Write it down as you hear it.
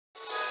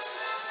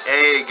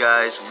Hey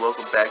guys,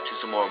 welcome back to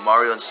some more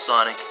Mario and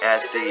Sonic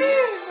at It's the...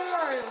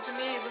 Mario, it's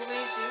me,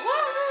 Luigi.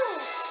 Woohoo!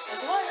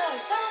 It's one of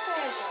the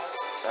Sonic Show.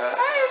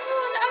 Hi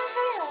everyone, I'm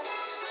Tails.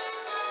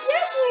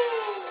 Yoshi!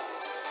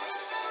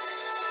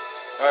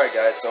 Alright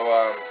guys, so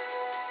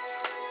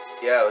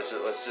yeah,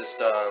 let's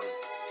just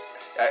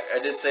I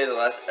did say the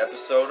last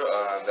episode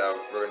that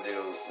we're gonna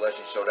do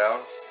Legend Showdown,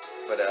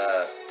 but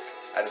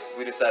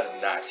we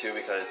decided not to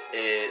because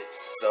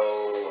it's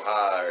so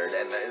hard,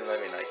 and I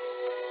mean like,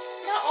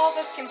 Not all of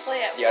us can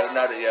play at once.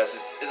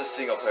 It's a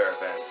single player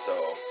event,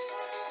 so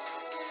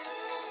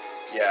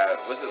yeah,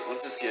 let's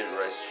just get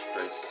right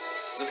straight.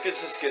 Let's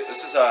just do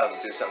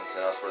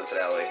something else for the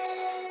finale.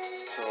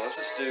 So let's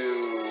just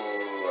do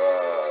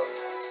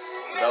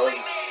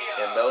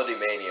Melody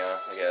Mania,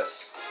 I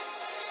guess.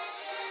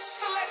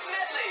 Select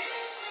Medley.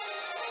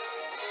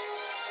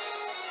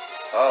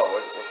 Oh,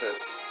 what's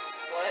this?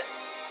 What?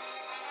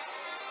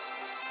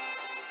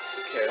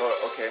 Okay, hold on,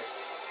 okay.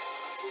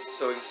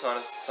 So we can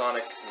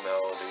Sonic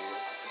Melody.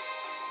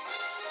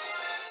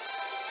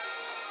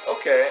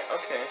 Okay.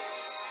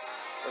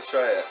 Let's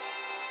try it.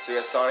 So you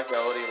got Sonic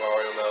Melody,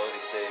 Mario Melody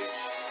stage.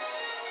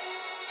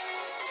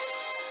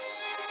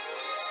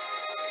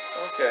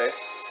 Okay.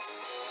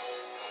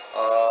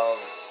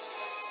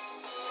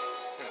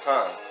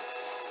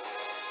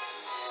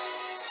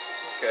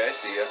 Okay, I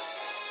see ya.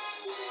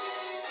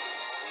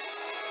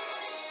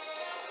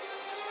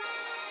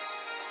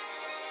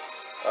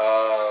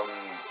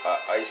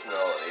 Ice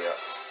Melody, yeah.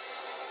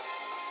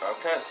 I'm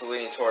kind of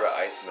leaning toward an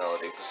Ice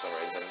Melody for some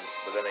reason,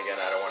 but then again,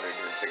 I don't want to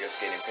do figure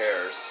skating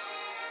pairs.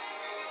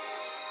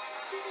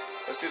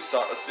 Let's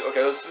have the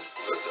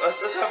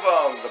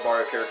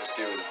Mario characters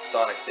do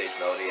Sonic stage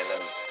melody, and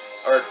then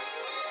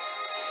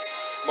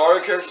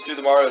Mario characters do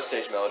the Mario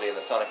stage melody, and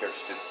the Sonic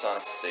characters do the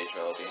Sonic stage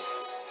melody.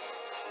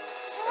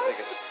 I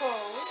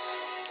suppose.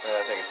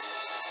 I think it's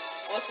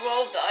What's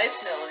wrong with the Ice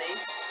Melody?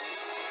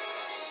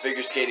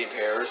 figure skating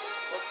pairs.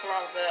 What's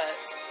wrong with that?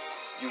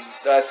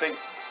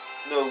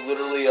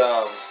 Literally,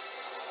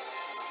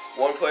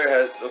 one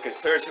player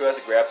player 2 has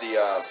to grab the,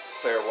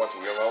 player 1's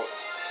Wii remote.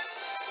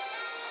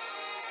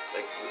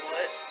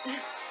 What?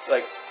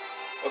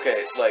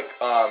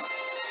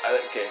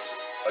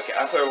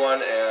 I'm player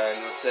 1, and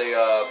let's say,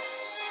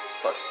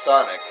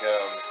 Sonic,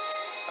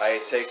 I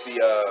take the,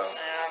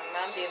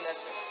 I'm being the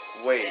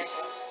wait,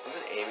 example.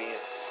 wasn't Amy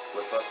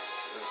with us?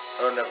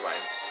 Oh, never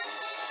mind.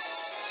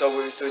 So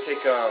we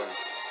take, the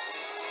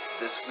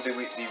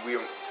Wii,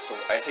 so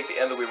I take the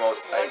end of the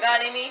Wiimote. What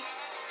about Amy?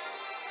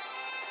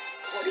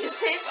 What do you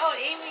say about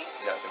Amy?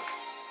 Nothing.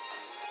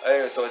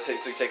 Anyway, so you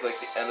take like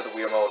the end of the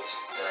Wiimote,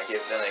 and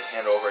then I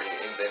hand over, and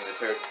then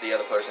the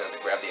other person has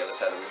to grab the other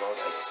side of the Wiimote.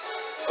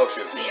 Oh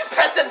shoot! You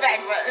press the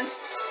back button.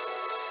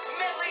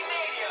 Medley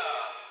Mania.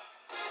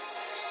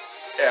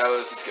 Yeah,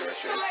 let's just get right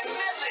straight into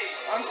this.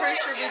 I'm pretty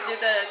sure we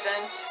did that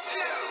event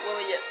when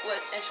we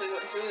actually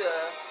went through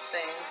the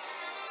things.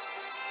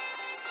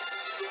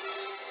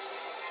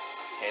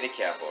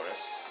 Handicap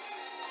bonus.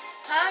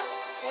 Huh?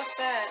 What's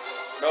that?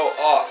 No,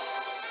 off.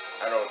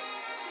 I don't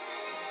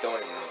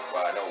even know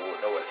what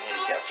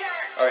handicap.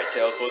 All right,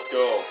 Tails, let's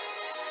go.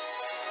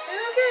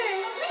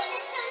 Okay. Leave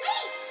it to me.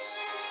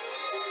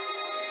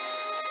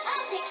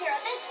 I'll take care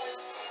of this one.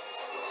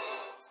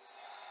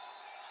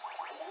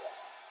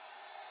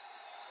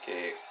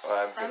 Okay,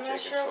 I'm I'm gonna not take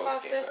sure control about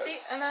of the this.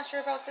 gamepad. I'm not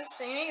sure about this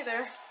thing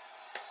either.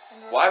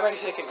 Why am I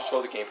taking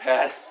control of the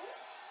gamepad?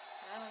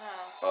 I don't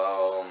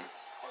know.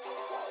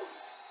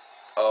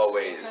 Oh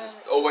wait,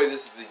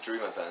 this is the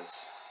Dream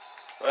events.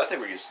 Well, I think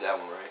we're used to that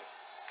one, right?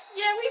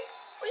 Yeah, we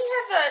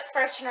have that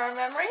fresh in our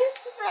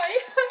memories,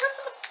 right?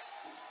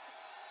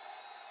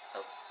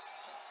 Oh.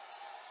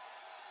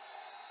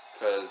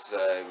 Cause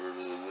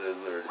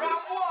literally,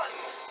 Round one.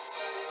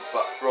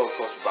 roller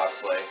coaster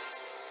bobsleigh.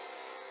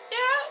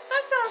 Yeah,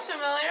 that sounds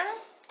familiar.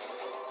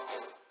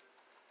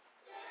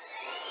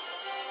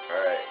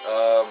 All right.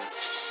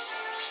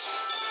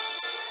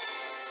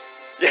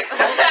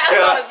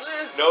 Yeah.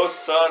 No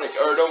Sonic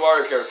or no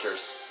Mario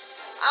characters.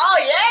 Oh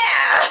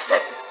yeah!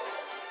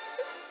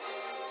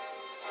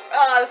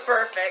 Oh, that's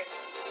perfect.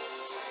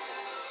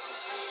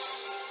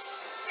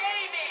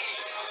 Amy.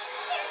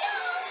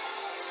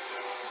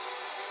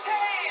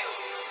 Tails.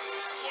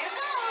 Here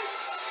goes.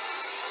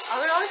 Oh,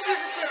 we always do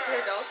this. Here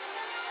it goes.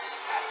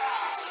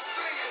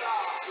 Bring it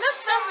on. Nope,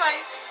 never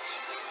mind.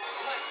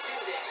 Let's do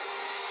this.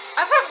 I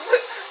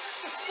probably.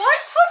 What?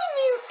 How did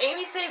you,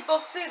 Amy,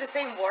 both say the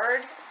same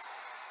word?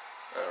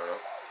 I don't know.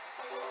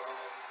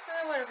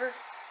 Whatever.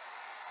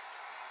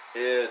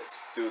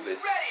 Let's do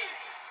this. Ready.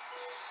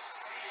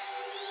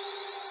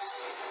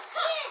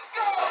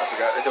 I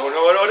forgot. I don't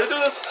know how to do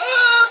this. Oh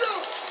no!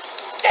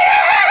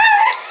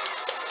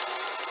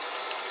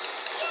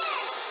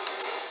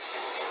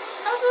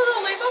 I was a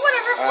little late, but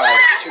whatever.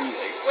 Too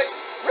late. Wait,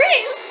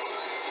 rings?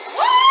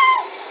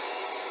 What?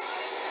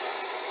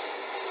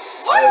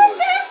 What I is was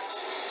this?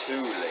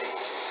 Too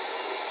late.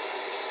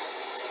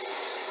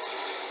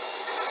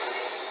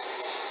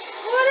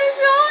 What is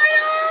going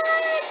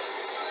on?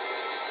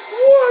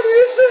 What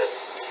is this?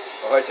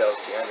 Oh, hi, Tails,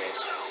 behind me.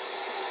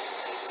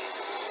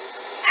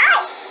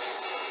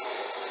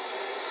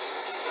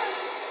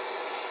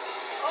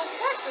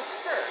 this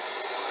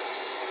hurts.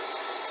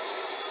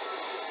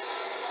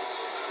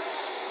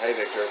 Hey,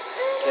 Victor.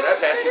 Can I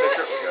pass you,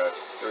 Victor? Oh, God.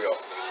 Here we go.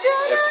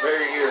 Yeah, prepare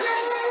your ears.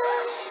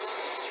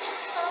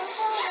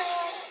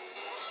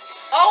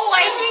 Oh,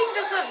 I hate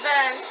this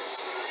event.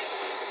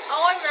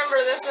 Oh, I remember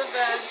this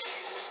event.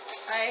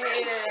 I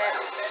hated it.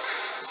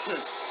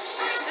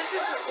 This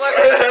is what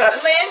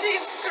landing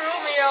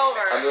screwed me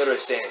over. I'm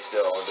literally standing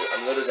still.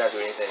 I'm literally not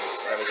doing anything.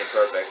 I'm making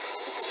perfect.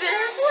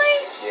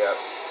 Seriously? Yep.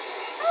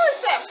 How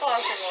is that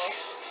possible?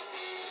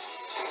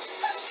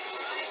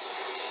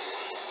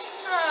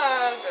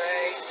 Oh,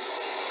 great.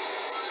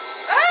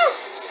 Oh!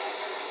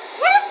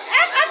 What is...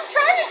 I'm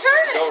trying to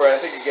turn it. Don't worry,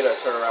 I think you get a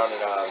turnaround in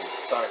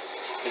Sonic's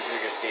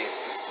Figure Skating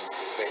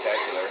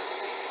Spectacular.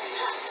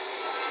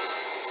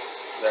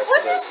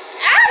 What's this?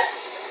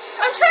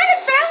 I'm trying to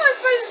balance,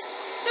 but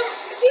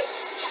he's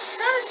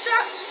trying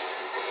to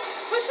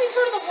push me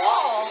toward the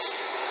wall.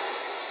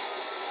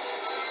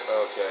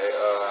 Okay,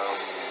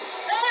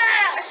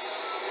 Ah!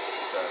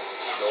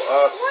 go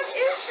up. What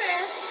is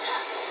this?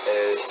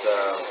 It's,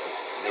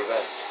 the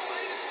event.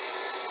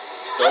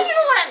 Oh, you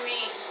know what I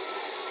mean.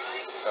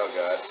 Oh,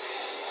 God.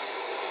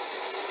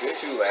 Do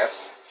 2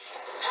 laps.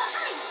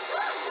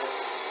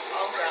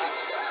 Oh, God.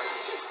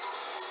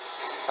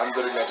 I'm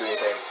literally not doing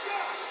anything.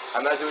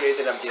 I'm not doing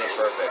anything, I'm getting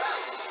perfect.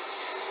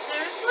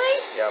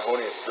 Seriously? Yeah, I'm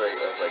holding it straight.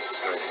 I was like,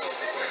 straight.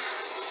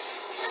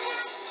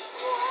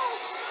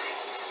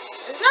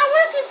 It's not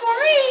working for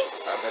me.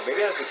 Maybe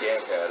that's the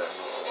gamepad. I don't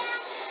know.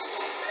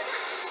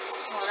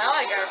 Well, now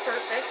I got it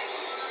perfect.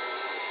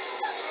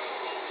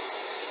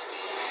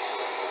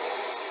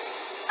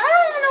 I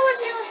don't even know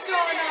what's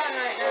going on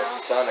right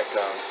now. Sonic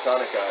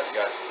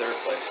got 3rd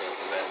place in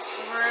this event.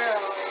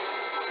 Really?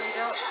 You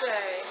don't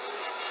say.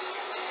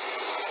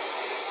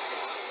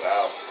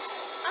 Wow.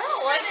 I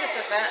don't like this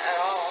event at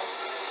all.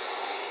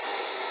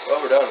 Well,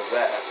 we're done with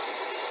that.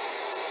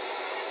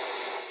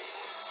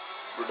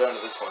 We're done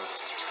with this one.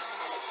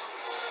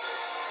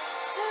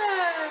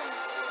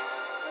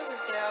 Let's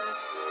just get out of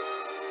this.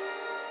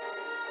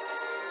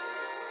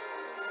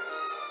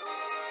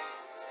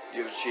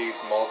 You've achieved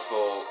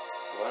multiple...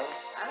 What?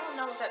 I don't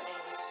know what that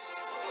means.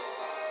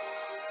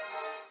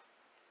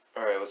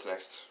 Alright, what's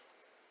next?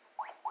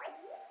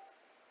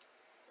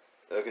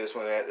 Okay, this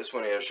one you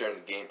have to share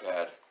the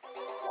gamepad.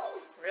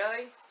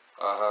 Really?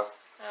 Uh-huh.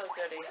 Oh,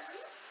 goody.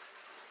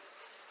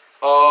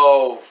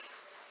 Oh!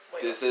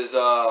 Wait. This is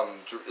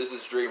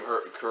Dream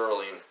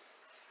Curling.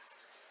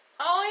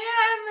 Oh, yeah,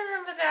 I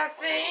remember that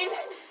thing.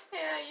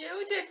 Yeah,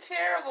 you did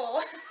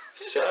terrible.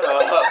 Shut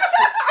up.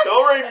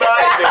 Don't remind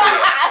me.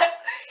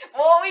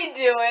 Well, we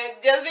do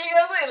it just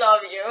because we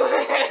love you.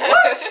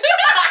 What?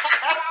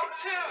 Round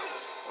 2.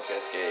 Okay,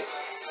 it's gay.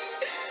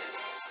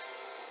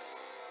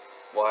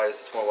 Why is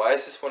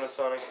this one a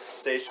Sonic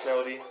stage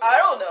melody? I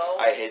don't know.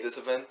 I hate this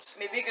event.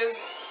 Maybe because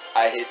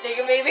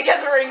Maybe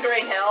we're in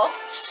Green Hill.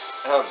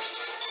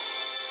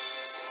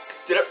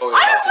 Did it? Oh,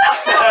 I don't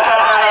want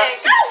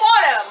Sonic. I don't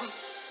want him.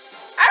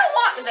 I don't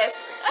want this.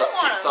 I don't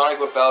want him. Sonic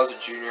with Bowser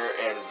Jr.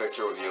 and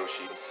Victor with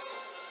Yoshi.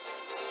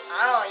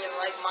 I don't even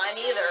like mine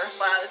either,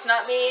 but it's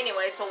not me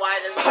anyway, so why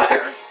does it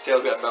matter?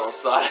 Tails got Metal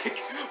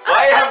Sonic.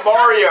 Why have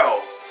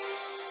Mario?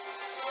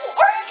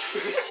 Are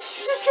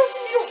you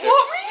trusting me? You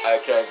want me?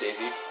 Can I have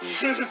Daisy?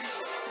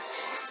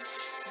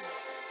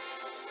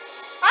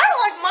 I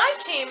don't like my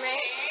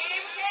teammates.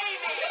 Team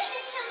Amy. Leave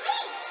it to me.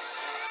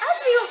 I have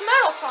to be with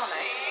Metal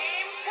Sonic.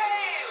 Team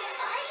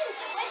Tails. I can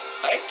do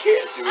I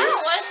can't do it. I it.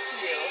 don't like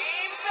you.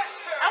 Team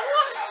Vector. I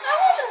want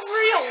the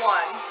real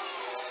one.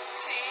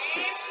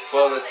 Team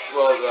Well,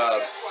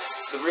 Sonic.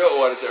 the real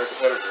one is their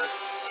competitor.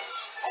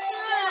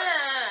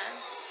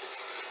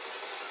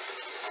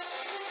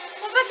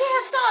 Well, if I can't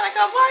have Sonic,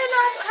 why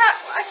not?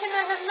 I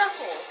cannot have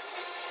Knuckles.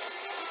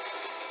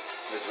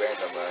 It's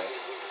randomized.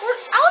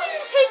 I'll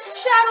even take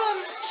Shadow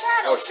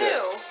Oh shit.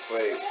 too.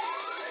 Wait.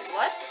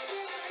 What?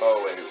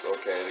 Oh wait.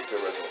 Okay, the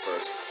good original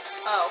first.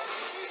 Oh,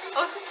 I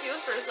was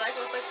confused for a second.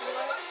 I was like,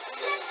 what?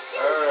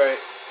 All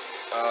right.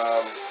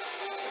 I'm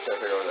trying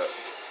to figure out what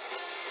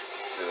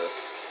do this.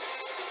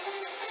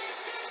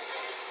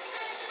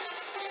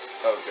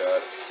 Oh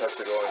god. Touch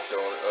the glowing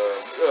stone.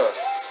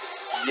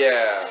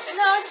 Yeah.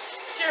 No,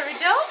 Jeremy,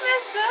 don't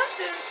mess up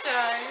this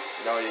time.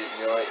 No, you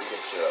know what? You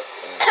can shut up.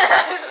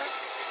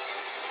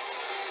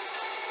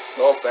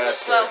 Go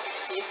faster. Well,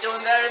 he's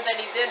doing better than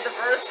he did the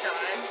first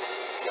time.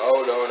 No.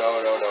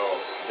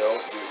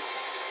 Don't do.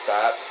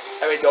 Stop.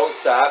 Don't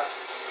stop.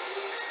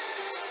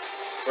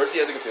 Where's the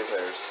other computer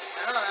players?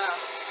 I don't know.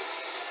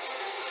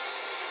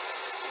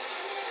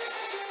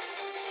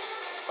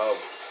 Oh,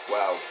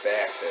 wow.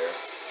 Back there.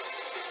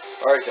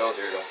 Alright, Tails,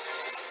 here you go.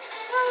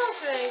 Oh,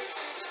 great.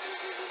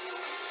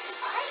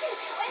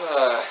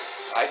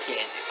 I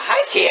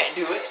can't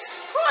do it.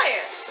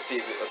 Quiet. Let's see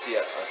if you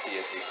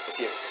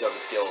still have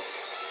the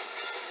skills.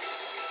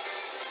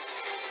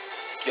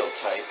 Skill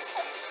type.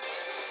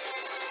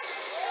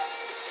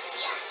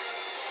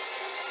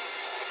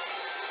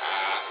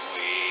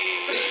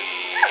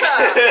 Shut up.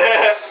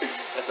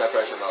 That's my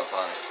pressure on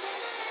Sonic.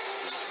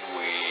 Just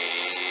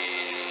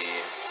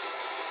wee.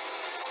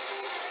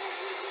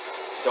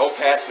 Don't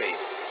pass me.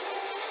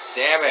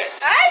 Damn it.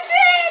 I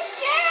did!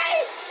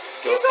 Yay!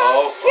 Go. Keep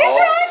going. Keep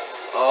going.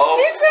 Oh.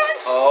 Keep going.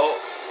 Oh.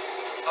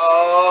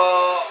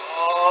 Oh.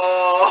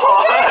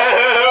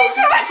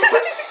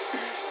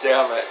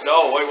 Damn it.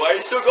 No, wait, why are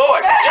you still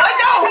going?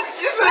 No!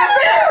 This isn't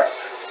fair!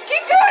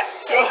 Keep going.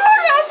 Keep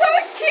going,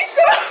 Malsonic. Keep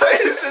going.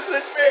 This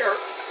isn't fair.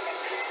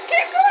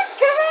 Keep going.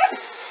 Come on.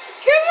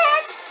 Come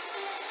on.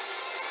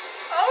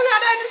 Oh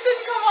god, I just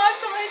didn't come on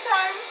so many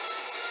times.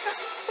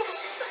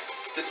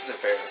 This isn't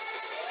fair.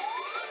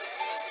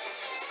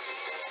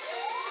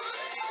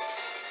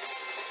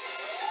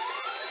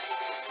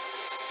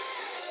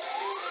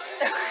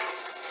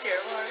 Dear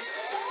Lord.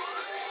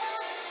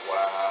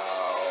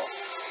 Wow.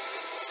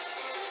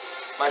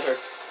 My turn.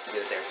 Give me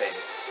the damn thing.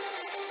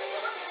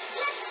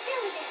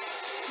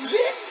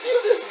 Let's do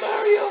this,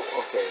 Mario.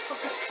 Okay,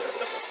 that's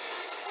terrible.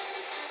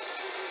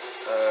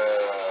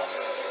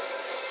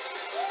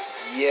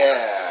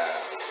 Yeah.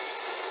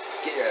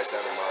 Get your ass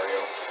down there, Mario.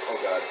 Oh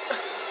god.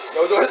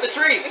 No, don't hit the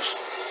tree.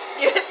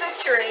 You hit the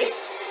tree.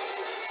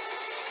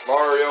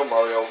 Mario,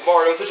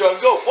 the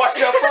jungle.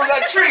 Watch out for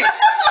that tree.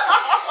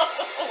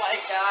 Oh my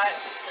god.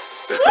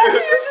 Why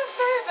did you just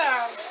say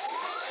that?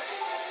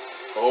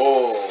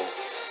 Oh.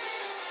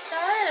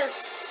 That is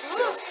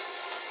smooth.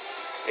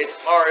 It's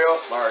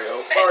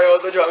Mario,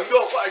 the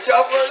jungle. Watch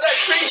out for that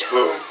tree.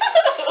 Boom.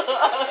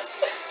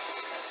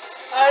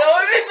 I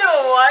don't even know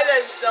why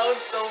that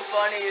sounds so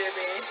funny to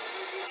me.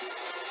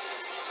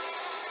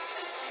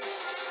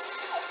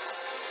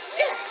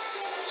 Yeah.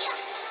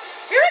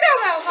 Here we go,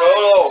 Mouse. No.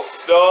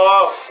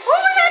 Oh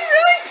my god,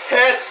 really?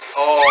 Piss.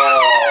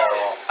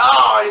 Oh.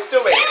 Oh, he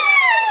still made it.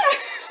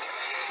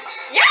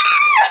 Yeah!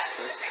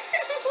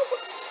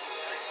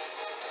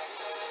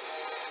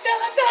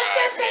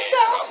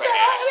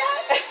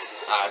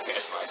 I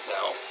pissed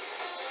myself.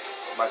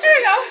 My There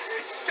we turn.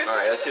 go.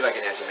 Alright, let's see if I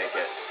can actually make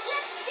it.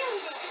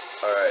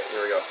 Alright,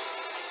 here we go.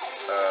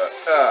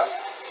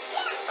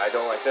 I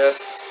don't like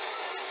this.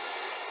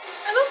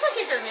 It looks like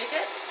you're gonna make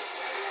it.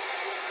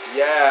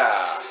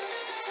 Yeah.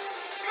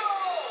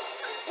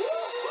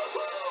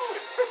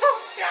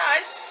 Oh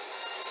god.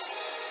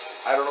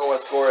 I don't know what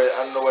score is.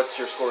 I don't know what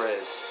your score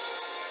is.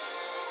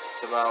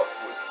 It's about.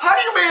 How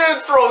do you make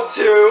it throw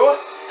two?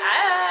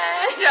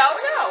 I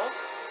don't know.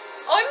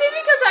 Only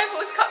because I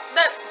was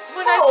that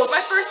when Oh,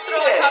 my first throw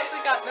shit. I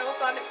constantly got Metal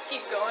Sonic to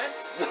keep going.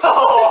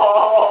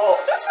 No.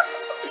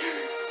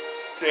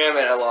 Damn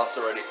it! I lost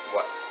already.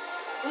 What?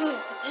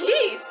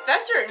 Jeez,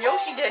 Fetcher and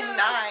Yoshi did 9.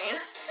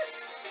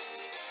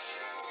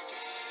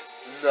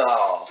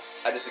 No.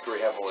 I disagree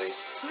heavily.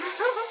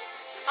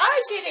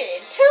 I did it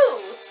in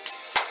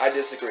 2. I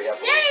disagree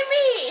heavily. Yay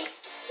me!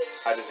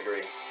 I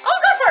disagree.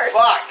 I'll go first.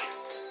 Fuck!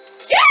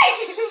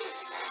 Yay!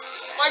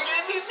 Why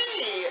can't it be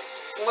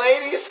me?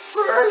 Ladies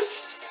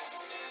first.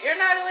 You're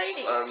not a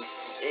lady.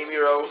 Amy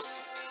Rose.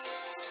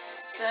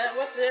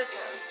 What's the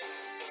difference?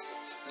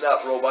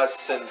 Not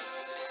robots and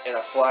a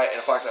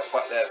fox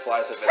that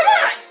flies up his Come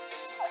on! ass.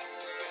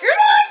 Come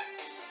on!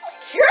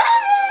 Come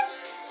on!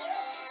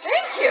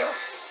 Thank you.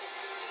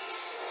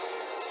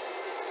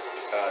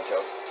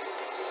 Tails.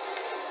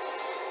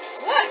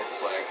 What? Hit the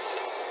flag.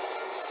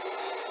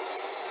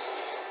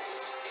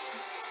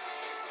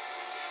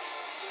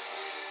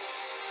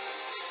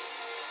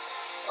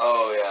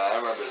 Oh yeah, I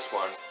remember this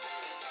one.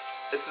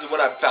 This is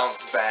when I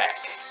bounce back.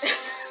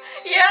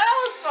 Yeah, that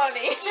was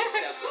funny.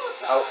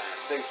 Oh,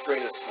 think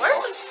screen is small.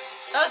 Where's the...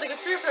 Oh, the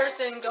computer players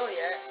didn't go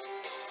yet.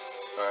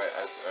 Alright,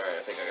 I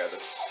think I got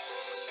this.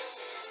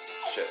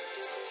 Shit.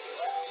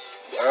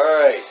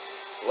 Alright,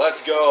 let's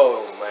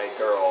go, my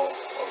girl.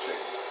 Oh shit.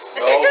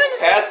 If you're doing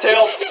this- Pass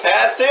tails!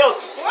 Pass tails!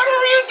 What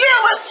are you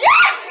doing?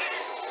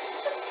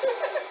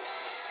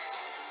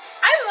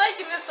 I'm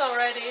liking this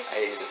already.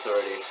 I hate this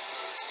already.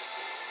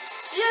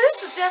 Yeah,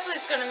 this is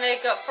definitely gonna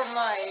make up for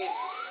my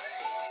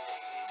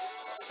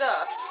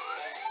stuff.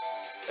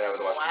 Yeah, with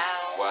the watch.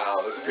 Wow. Wow,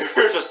 the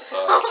computer just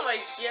sucks. Oh my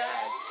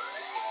god.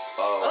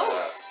 Oh, Oh.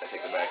 yeah, I take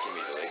it back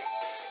immediately.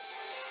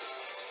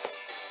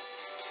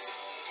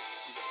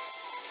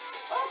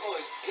 Oh,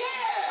 I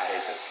yeah!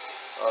 hate this.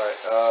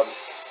 Alright, Alright,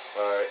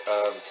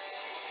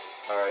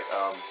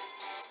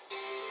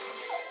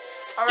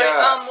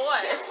 Yeah.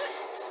 what?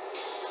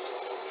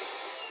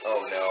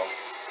 oh no.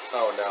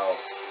 Oh no.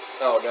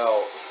 Oh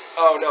no.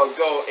 Oh no,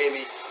 go,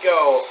 Amy,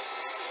 go.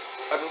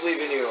 I believe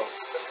in you.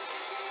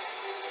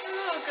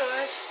 Oh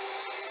gosh.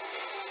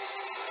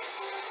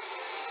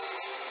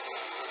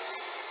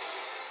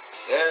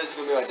 Yeah, this is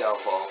gonna be my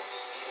downfall.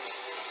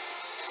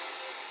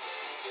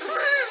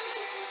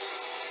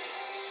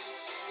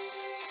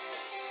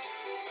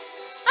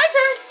 My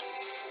turn!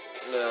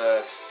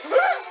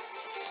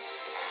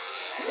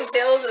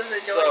 Tails is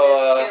enjoying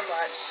So, this too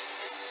much.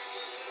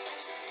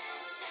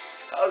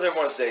 How's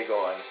everyone's day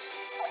going?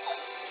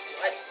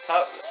 What?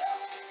 How?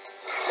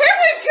 Here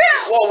we go!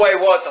 Whoa, wait,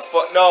 what the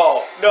fuck?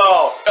 No,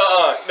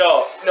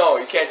 no,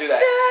 you can't do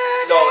that.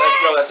 No,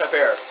 that's not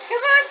fair.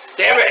 Come on!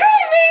 Damn Keep it!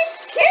 going, man!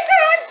 Keep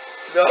going!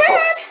 No. Come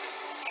on!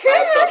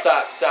 No,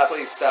 stop,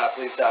 please stop.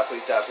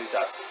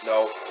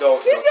 No,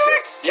 don't. Keep don't going.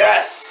 skip.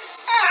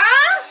 Yes!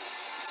 Ah!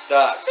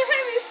 Stop. The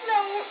heavy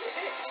snow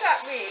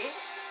stopped me.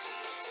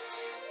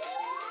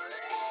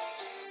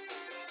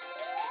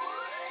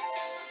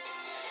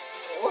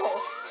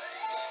 Whoa.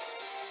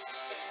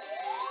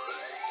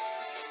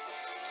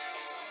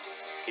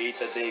 Eat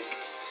the dick.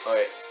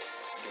 Alright,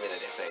 give me the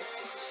damn thing.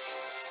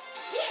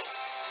 Yes!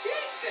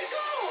 Pizza,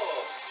 go!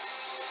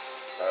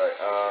 Alright,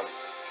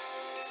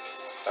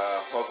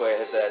 hopefully I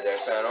hit that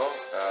dash panel.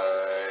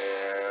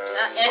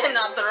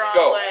 Not the wrong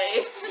Go.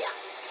 way.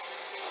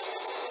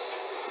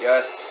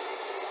 Yes.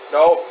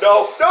 No, you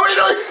don't!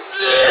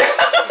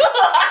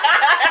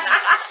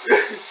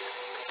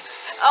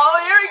 Oh,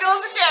 here he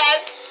goes again.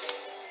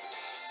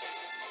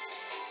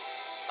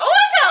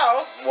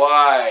 Oh, I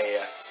Why?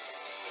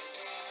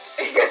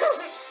 go.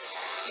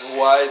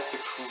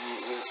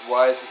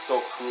 Why is this so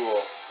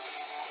cruel?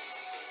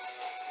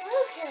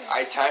 Okay.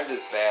 I timed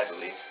this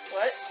badly.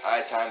 What?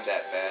 I timed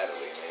that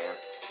badly, man.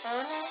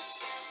 Uh-huh.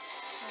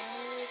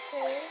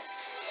 Okay.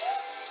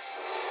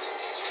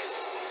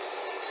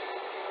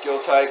 Skill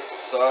type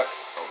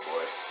sucks. Oh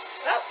boy.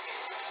 Oh.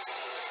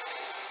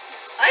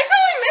 I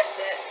totally missed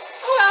it.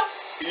 Oh well.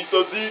 Eat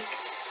the dick.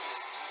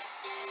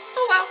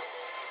 Oh well.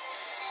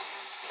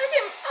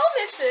 I'll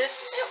miss it.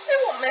 It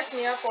won't mess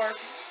me up or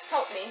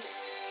help me.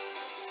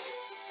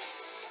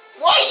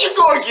 Why you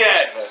go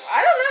again? I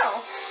don't know.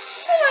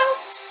 Oh well.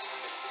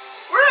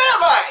 Where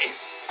am I?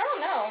 I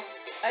don't know.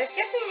 I'm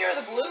guessing you're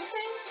the blue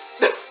thing?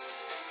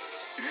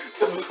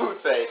 The blue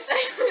thing.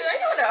 I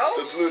don't know.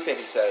 The blue thing,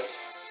 he says.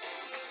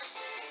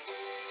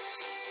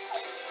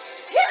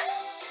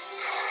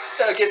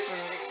 That gets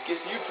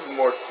you two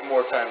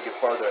more time to get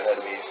farther ahead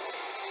of me.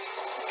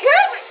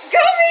 Go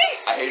me!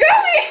 I hate Go it.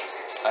 me!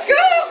 I hate Go!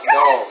 it.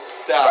 No,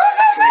 stop, Go!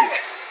 please.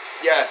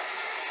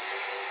 Yes.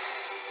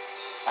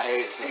 I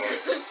hate this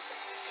event.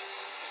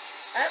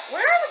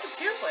 Where are the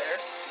computer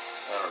players?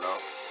 I don't know.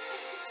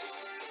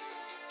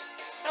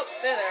 Oh,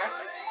 there they are.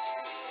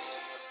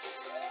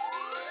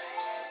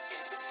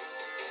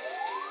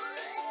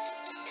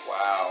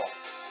 Wow.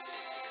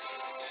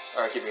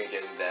 Alright, keep me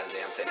getting that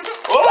damn thing.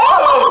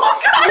 Oh!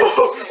 God!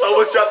 I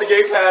almost dropped the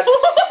gamepad.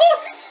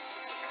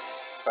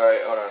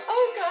 Alright, hold on.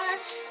 Oh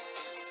gosh.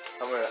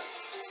 I'm gonna...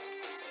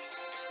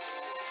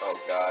 Oh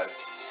god.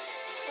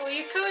 Well,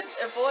 you could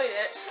avoid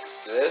it.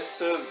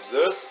 This is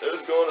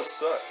gonna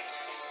suck.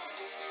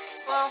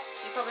 Well,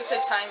 you probably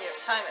could time it,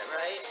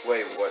 right?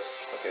 Wait, what?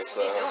 Okay,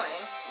 so... What are you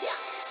doing?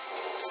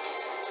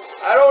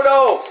 I don't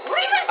know! What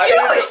are you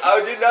doing?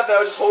 I did nothing, I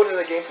was just holding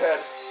the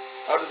gamepad.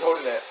 I was just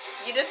holding it.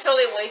 You just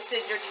totally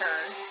wasted your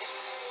turn.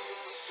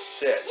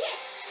 Shit.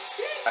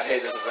 I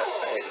hate this event.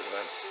 I hate this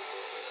event.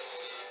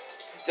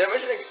 Did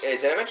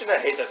I mention I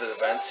hate this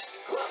event?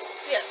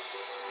 Yes.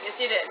 Yes,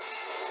 you did.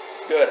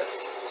 Good.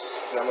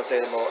 Because I'm gonna say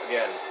them all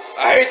again.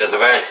 I hate this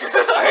event!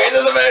 I hate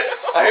this event!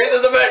 I hate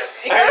this event!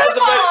 I hate this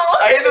event!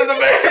 I hate this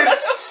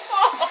event!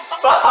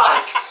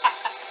 Fuck!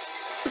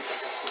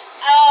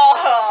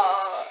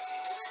 Oh.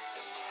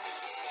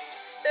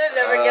 It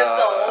never gets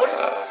old.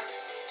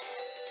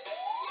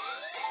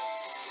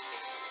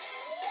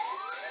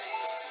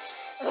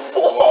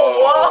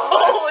 Whoa,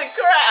 holy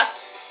crap!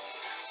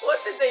 What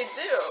did they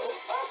do?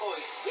 Oh,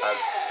 yeah!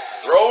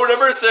 Throw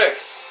number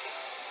 6.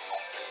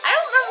 I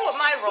don't remember what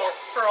my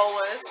throw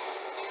was.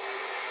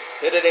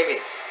 Hit it, Amy.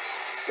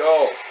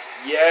 Go.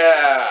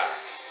 Yeah.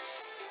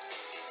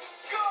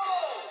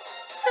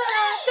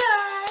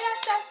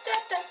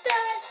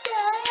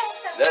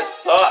 This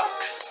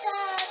sucks.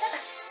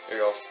 Here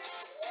you go.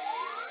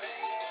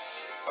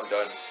 I'm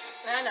done.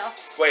 I know.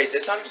 Wait,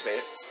 this time just made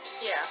it.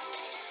 Yeah.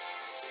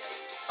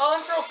 Oh,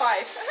 and throw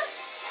 5.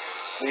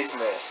 Please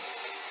miss.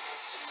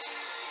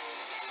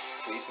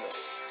 Please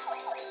miss.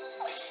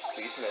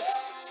 Please miss.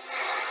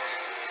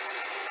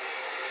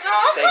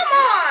 Oh, Thank come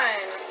on!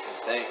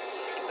 Thank.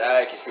 That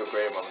I can feel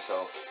great about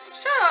myself.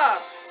 Shut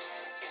up.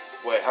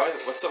 Wait, how many?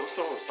 What's the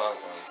song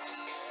on?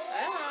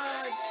 I don't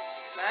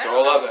know.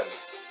 Throw 11.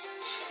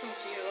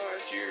 Dear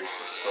Lord.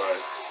 Jesus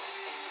Christ.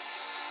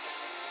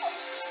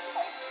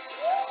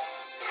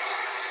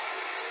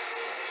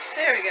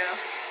 There we go.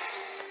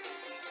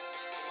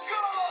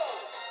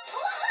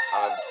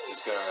 I'm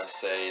just gonna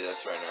say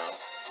this right now.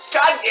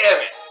 God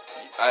damn it!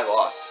 I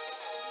lost.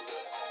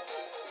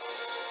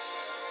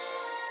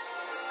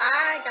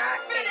 I got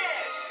 8.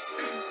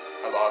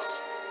 I lost.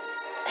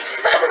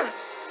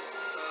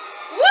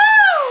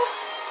 Woo!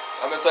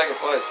 I'm in second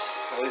place.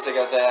 At least I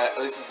got that.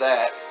 At least it's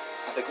that.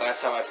 I think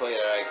last time I played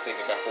it, I think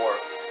I got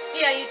 4th.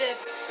 Yeah, you did.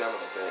 Son of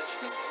a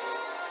bitch.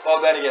 Well,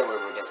 then again, we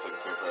were against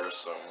computer players,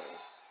 so.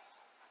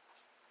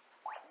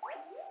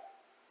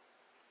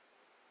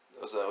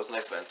 What's the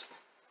next event?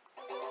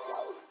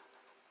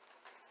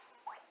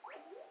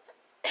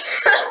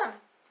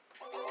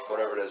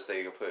 Whatever it is that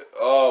you can put.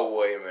 Oh,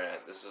 wait a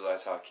minute. This is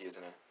ice hockey,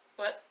 isn't it?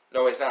 What?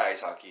 No, it's not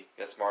ice hockey.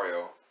 That's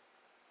Mario.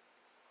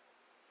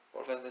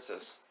 What event is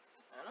this?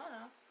 I don't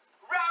know.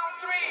 Round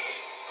 3!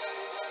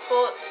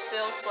 Bullet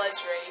Spill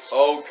Sledge Rage.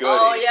 Oh, goody.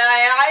 Oh yeah,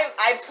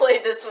 I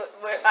played this.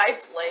 I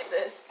played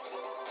this.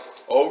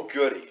 Oh,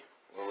 goody.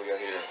 What do we got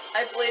here?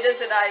 I played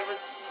this and I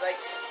was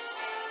like,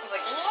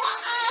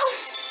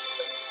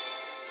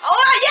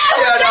 oh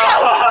yeah,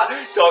 Shadow!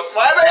 Don't.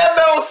 Why am I at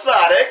Metal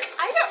Sonic?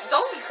 I don't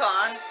Donkey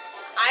Kong.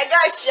 I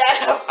got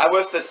Shadow. I'm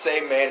with the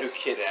same man who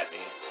kidnapped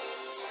me.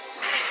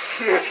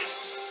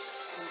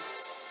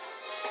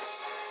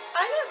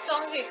 I got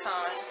Donkey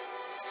Kong.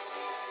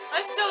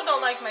 I still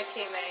don't like my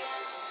teammate.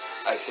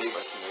 I hate my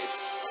teammate.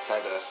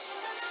 Kinda.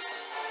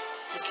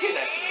 You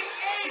kidnapped me.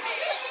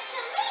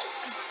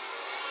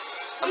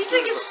 What do you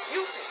think is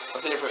you?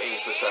 I'm saying from Amy's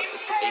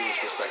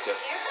perspective.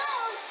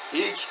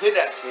 He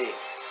kidnapped me.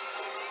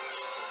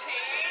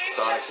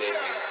 Sonic saved me.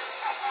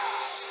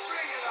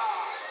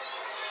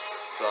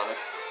 Sonic.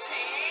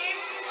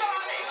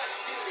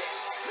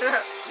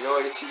 You know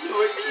what? This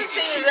is the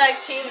same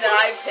exact team that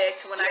I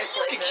picked when I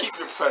played You this. can keep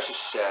your precious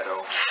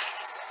shadow.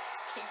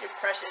 Keep your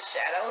precious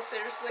Shadow?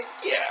 Seriously?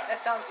 Yeah. That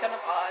sounds kind of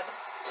odd.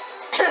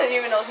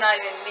 Even though it's not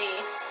even me.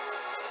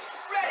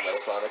 I'm Metal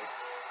Sonic.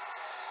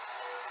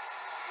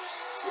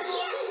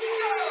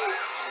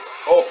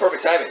 Oh,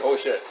 perfect timing. Holy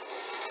shit.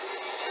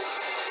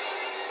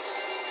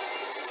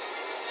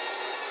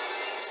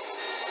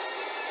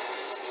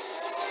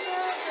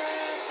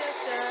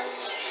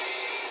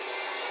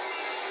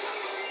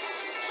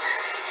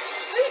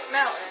 Sweet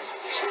Mountain.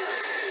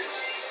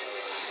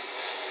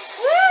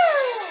 Woo!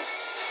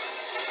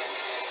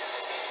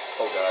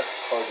 Oh god.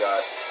 Oh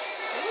god.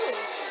 Ooh.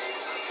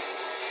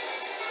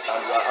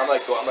 I'm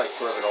like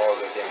swerving all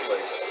over the damn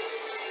place.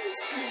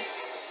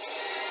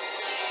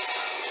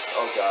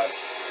 Oh god.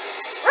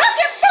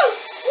 Rocket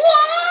boost!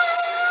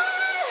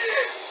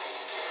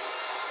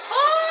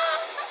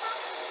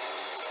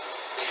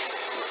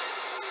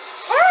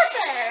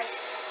 Perfect!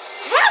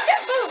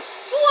 Rocket boost!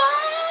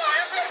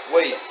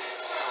 Wait.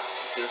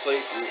 Seriously?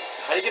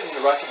 How do you get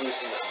into rocket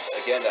boost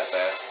again that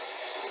fast?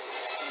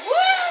 Woo!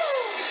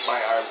 My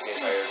arms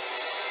getting tired.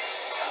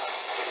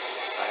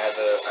 I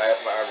have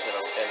my arms in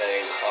a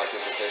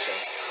awkward position.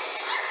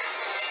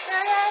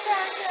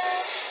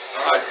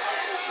 Ah,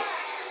 shit.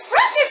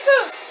 Rocket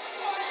boost!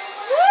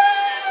 Woo!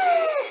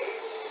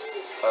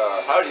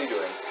 How are you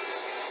doing?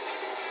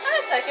 I'm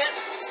a second.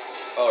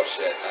 Oh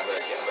shit, I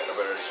better,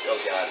 oh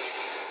god.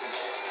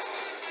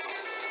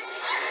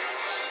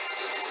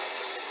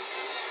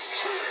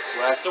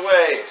 Blast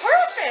away!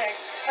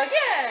 Perfect!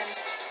 Again!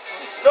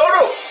 No!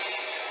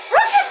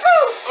 Rocket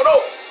boost! Oh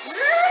no!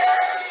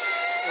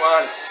 Come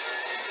on.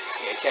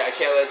 I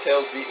can't let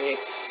Tails beat me.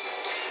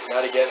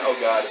 Not again, oh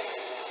god.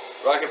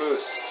 Rocket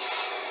boost.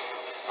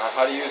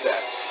 How to use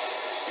that?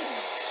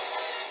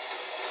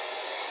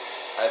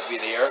 I have to be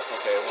in the air?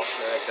 Okay, well,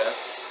 that makes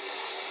sense.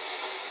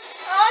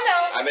 Oh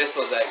no! I missed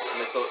those eggs. I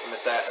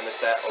missed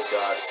that. Oh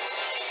god.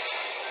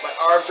 My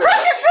arms are...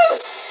 Rocket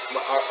boost!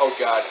 Oh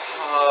god.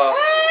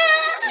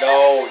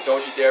 No,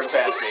 don't you dare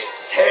pass me.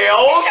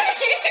 Tails!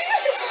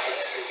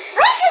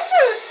 Rocket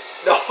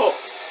boost! No!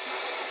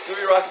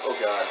 Scooby Rocket. Oh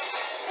god.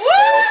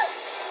 Woo!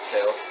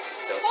 Tails.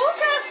 Oh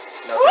god!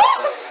 No,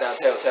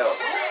 Tails.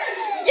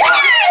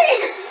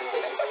 Yay!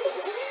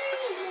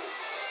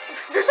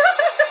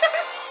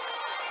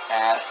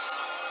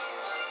 Ass.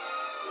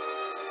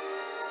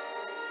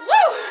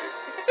 Woo!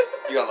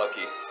 You got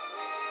lucky.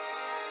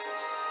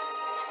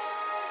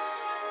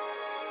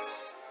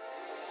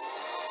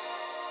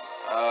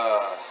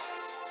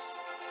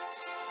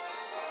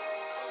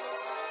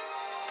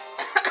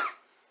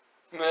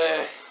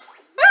 Meh.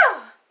 Woo!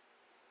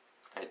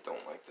 I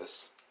don't like this.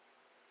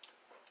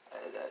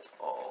 At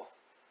all.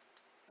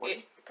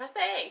 You press the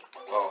A.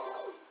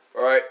 Oh.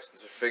 Alright,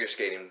 it's figure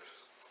skating.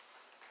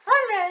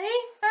 I'm ready.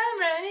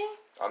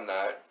 I'm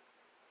not.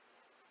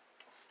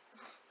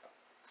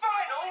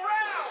 Final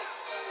round.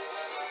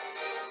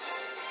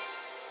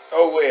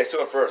 Oh wait, I still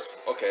went first.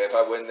 Okay, if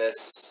I win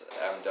this,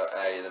 I'm done.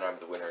 Then I'm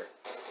the winner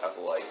of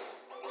the life.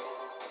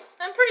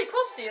 I'm pretty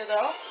close to you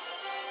though.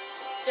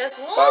 Just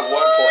one By 1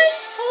 point.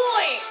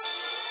 point.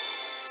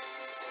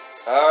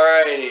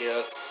 Alrighty,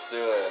 let's do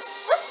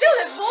this. Let's do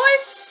this,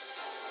 boys.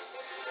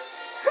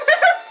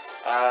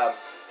 I'm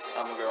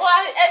a girl.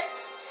 Well,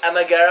 I'm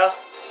a girl.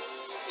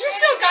 you're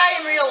still a guy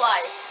in real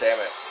life. Damn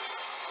it.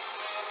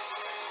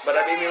 But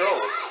I'm Amy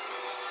Rose.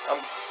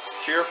 I'm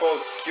cheerful,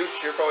 cute,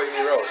 cheerful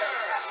Amy Rose.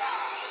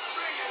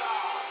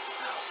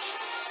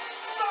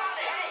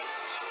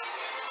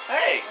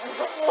 Hey!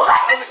 What?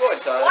 How's it going,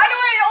 Sonic? Why do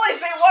I only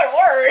say one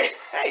word?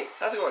 Hey,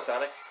 how's it going,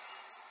 Sonic?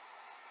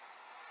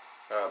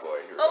 Oh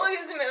boy, here we Oh, go. look,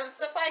 just a minute.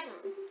 It's a flag.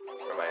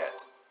 Where am I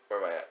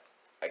at?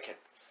 I can't.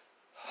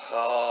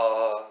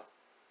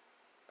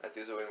 I think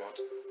it's a remote.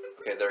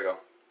 Okay, there we go.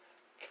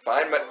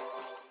 Find my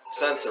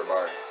sensor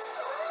bar.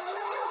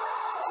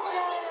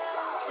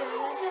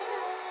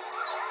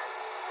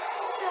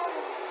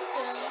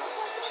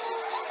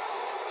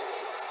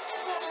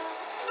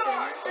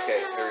 Okay,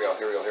 here we go.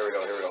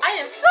 I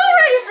am so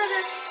ready for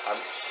this.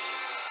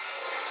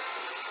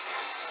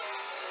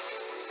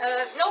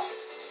 Nope.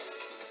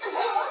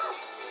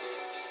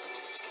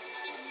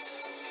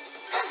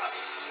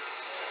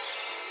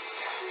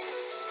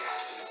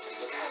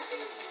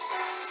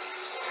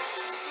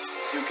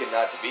 You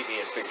cannot defeat me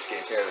in figure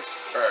skating pairs.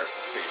 Or,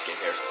 figure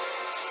skating pairs.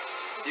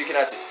 You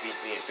cannot defeat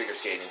me in figure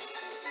skating.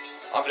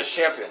 I'm the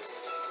champion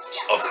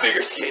of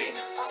figure skating.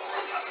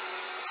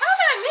 How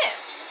did I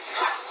miss?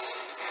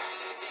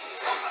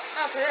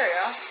 Okay, there you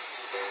go.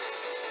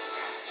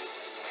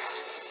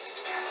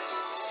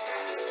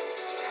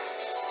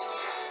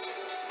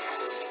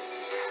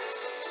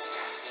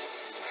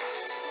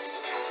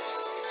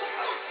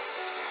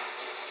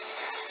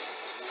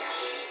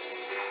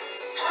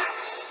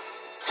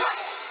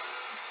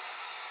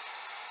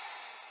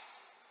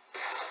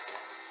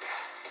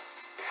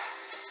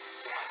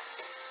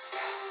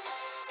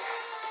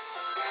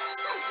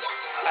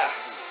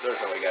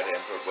 There's no way I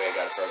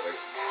got it perfect.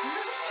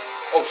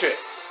 Oh shit!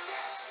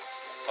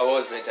 I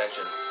wasn't paying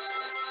attention.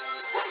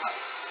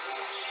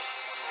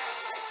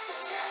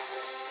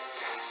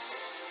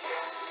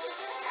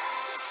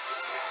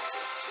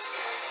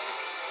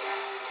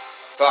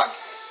 Fuck!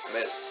 I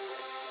missed.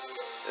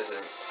 This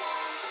isn't.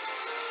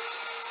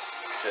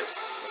 Shit.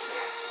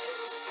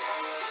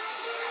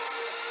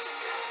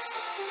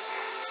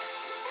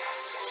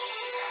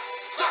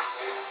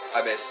 I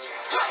missed.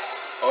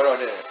 Oh no, I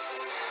didn't.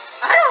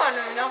 I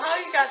don't even know how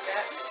you got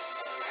that.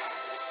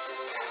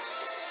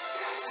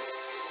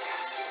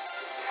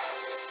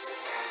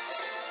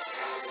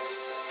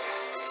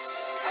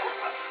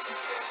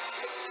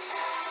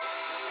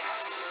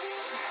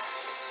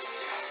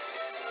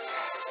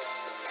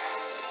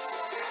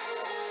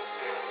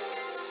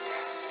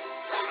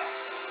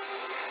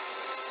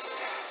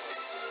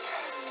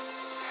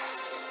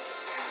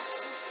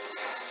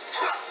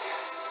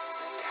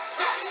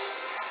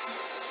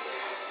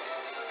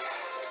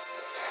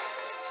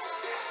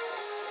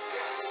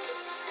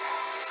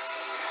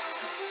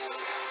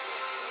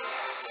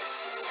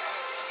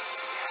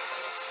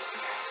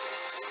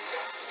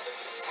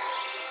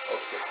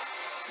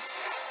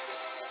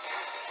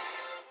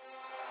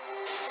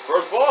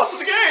 First boss of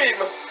the game!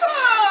 Ah,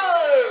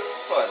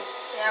 fun.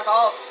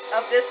 Yeah,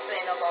 of this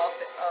thing of all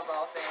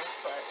things,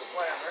 but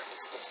whatever.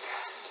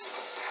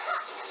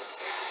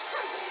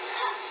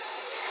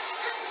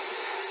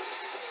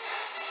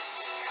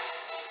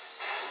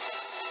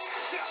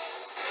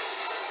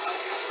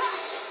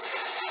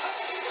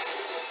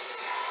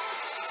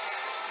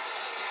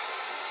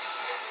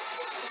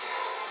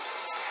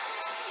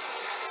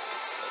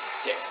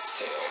 Dance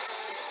Tales.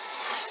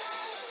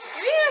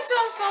 You make it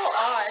sound so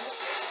odd.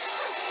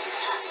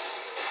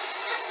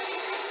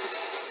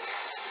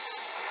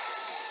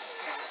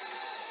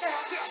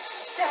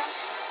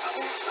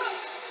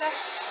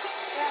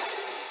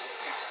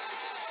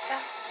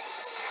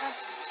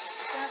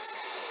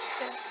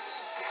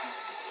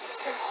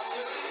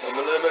 I'm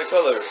a little bit of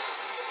colors.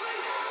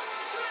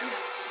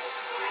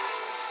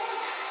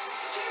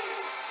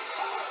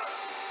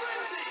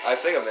 I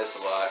think I missed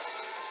a lot.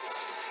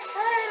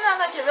 Not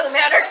like it really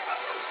mattered.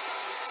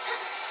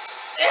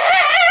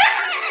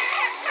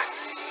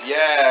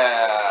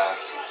 Yeah.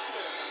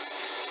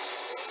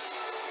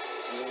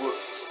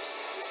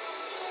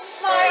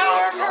 My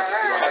arm you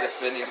don't have to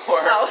spin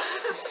anymore. No.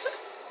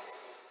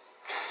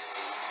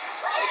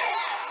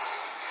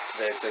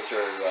 They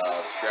picture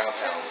ground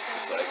pounds.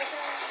 It's like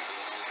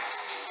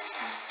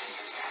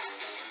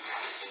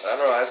I don't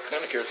know. I'm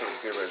kind of curious what the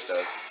computer bridge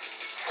does.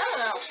 I don't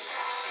know.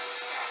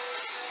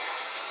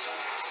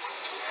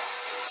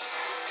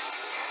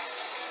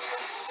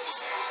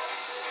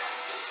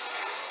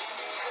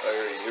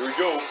 Alright, here we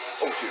go.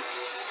 Oh shoot.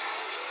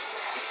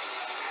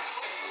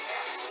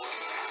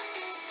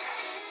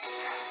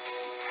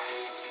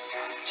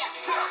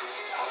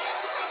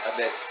 I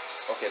missed.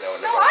 Okay, no,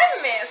 No,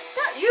 I missed.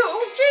 Not you.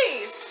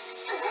 Jeez.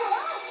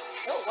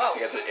 Oh, whoa. I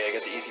got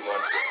the easy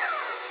one,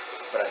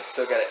 but I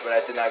still got it. But I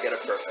did not get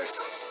it perfect.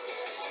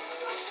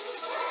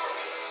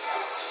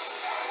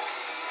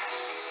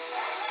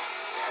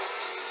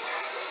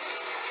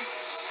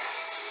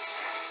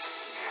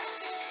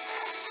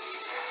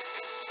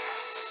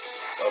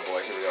 Oh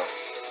boy, here we go.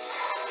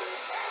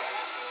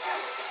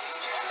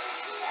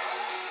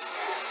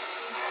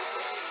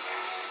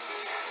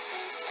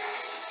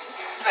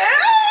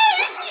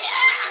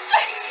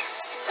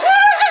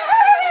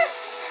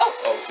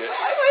 Oh shit. I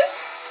was.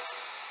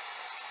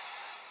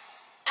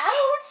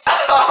 Ouch.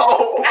 Ow!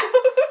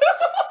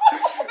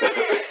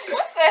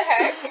 What the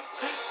heck?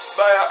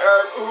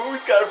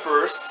 Who's got it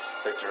first?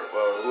 Victor.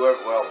 Well,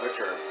 whoever. Well,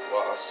 Victor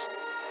lost.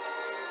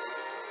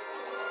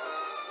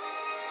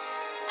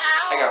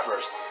 Ow. I got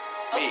first.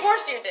 Me. Of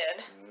course you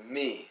did.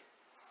 Me.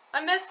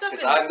 I messed up in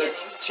Because the I'm the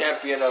beginning.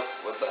 champion of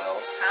what the hell?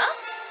 Huh?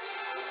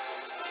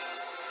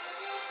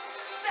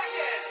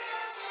 Second.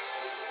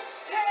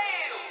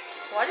 Tail.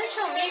 Why didn't you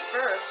show me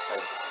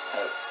first?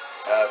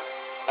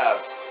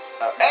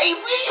 Hey,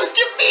 you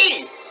skipped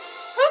me!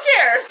 Who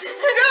cares?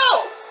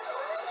 No!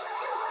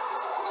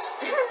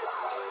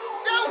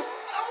 No!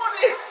 I want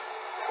it!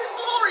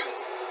 Glory!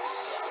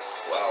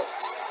 Wow.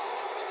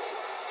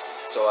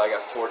 So I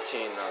got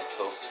 14 of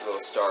those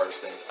stars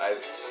things. I'm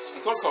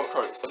going to call them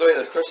cards. By the way,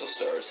 the crystal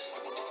stars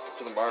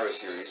for the Mario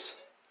series.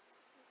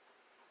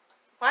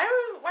 Why are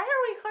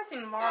we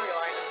collecting Mario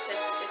items. It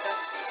does.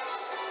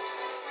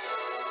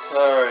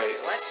 All right,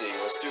 What? let's see.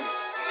 Let's Medley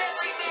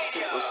see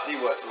Mania. let's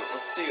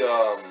see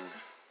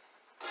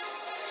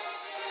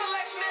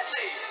Select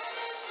Medley.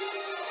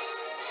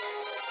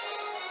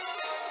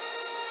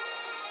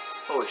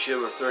 holy shit,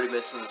 we're 30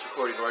 minutes in this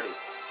recording already.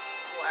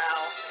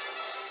 Wow.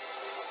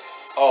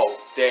 Oh,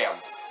 damn.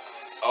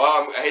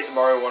 Oh, I hate the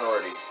Mario one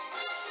already.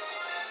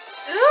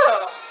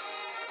 Ugh.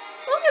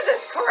 Look at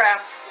this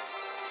crap.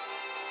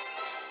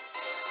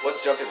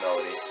 What's jumping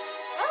melody?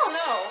 I don't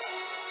know.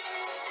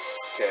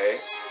 Okay.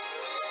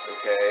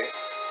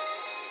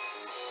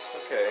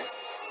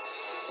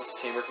 What's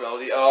teamwork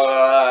melody? Oh,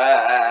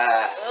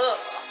 Ugh.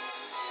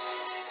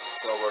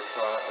 still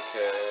working on it.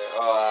 Okay.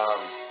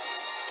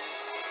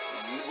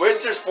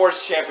 Winter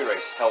Sports Champion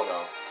Race. Hell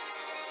no.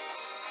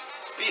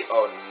 Speed.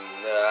 Oh,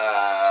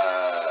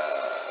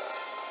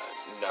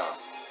 no.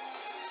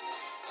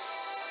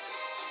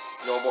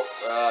 No more.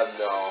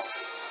 No.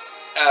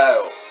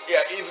 Oh,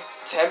 yeah. Even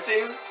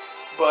tempting,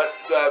 but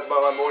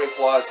my only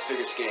flaw is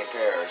figure skating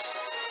pairs.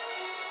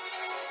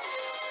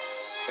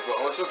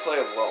 Unless we play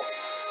alone.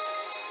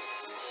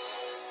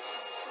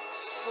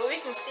 Well, we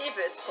can see if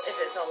it's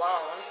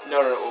alone. No.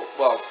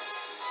 Well,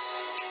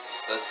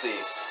 let's see.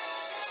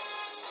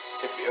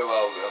 If you,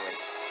 well, I mean,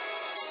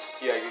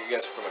 yeah, you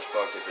guys are pretty much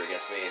fucked if you're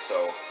against me.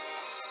 So,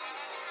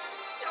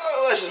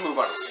 let's just move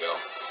on to Rio.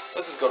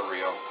 Let's just go to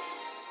Rio.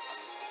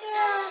 Yeah,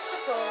 I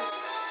suppose.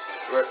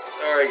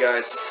 All right,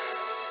 guys.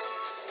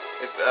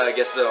 I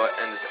guess we'll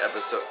end this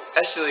episode.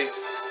 Actually,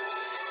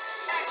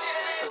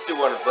 let's do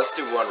one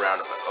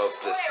round of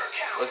this.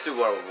 Let's do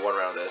one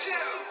round of this.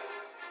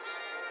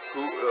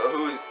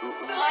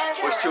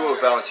 Which two will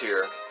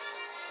volunteer?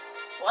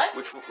 What?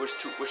 Which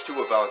two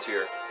will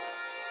volunteer?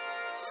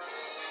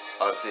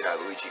 Obviously not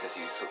Luigi because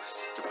he looks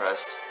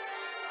depressed.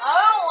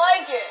 I don't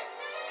like it.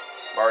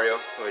 Mario,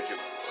 would you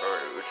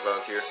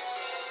volunteer?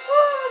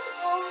 Oh, I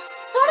suppose.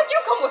 Sonic, you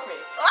come with me.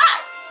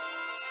 Ah!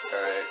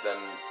 All right, then.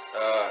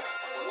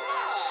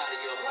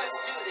 Let's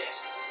do this.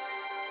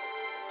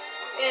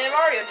 Yeah,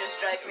 Mario just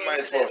dragged me Might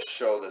into as well this.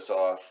 show this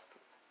off.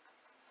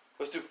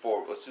 Let's do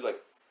 4. Let's do like.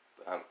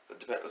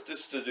 Let's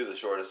just do the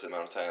shortest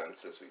amount of time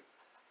since we.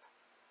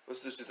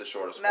 Let's just do the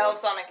shortest Metal one.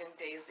 Sonic and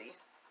Daisy.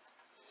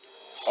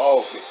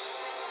 Oh.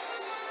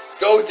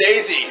 Go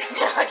Daisy!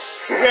 Oh,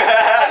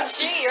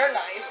 gee, you're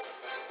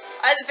nice.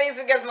 I had to face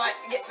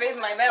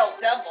my metal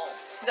double.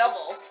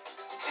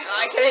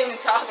 I can't even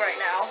talk right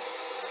now.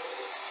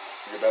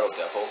 Your metal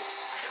devil.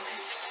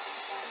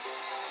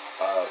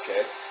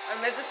 Okay. I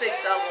meant to say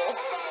double.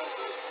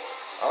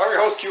 I'm your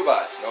host,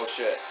 Cubot. No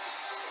shit.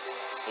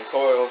 Your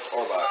co-host,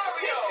 Orbot.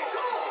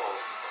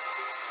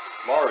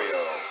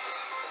 Mario.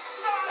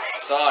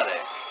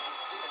 Sonic.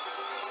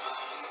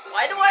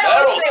 Why do I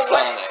Metal only say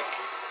Sonic. one?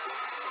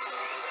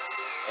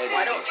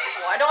 Why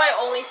do I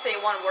only say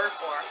one word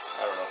for?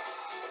 I don't know.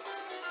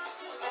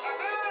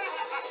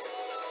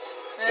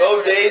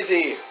 Go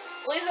Daisy.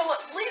 At least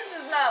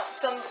is not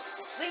something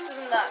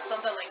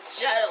like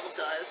Jettle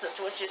does,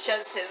 which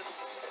sheds his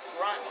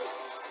grunt.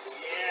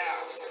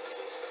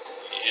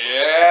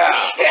 Yeah.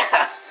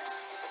 Yeah.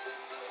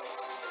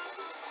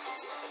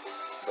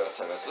 About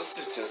 10 minutes. Let's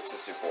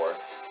do 4.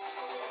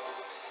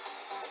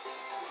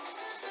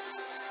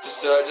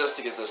 Just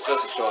to get this,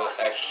 just to show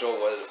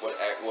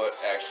what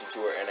action to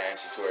it and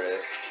action to it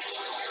is.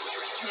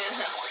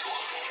 Yeah.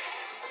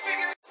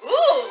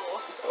 Ooh.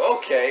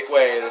 Okay,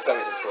 wait. There's gotta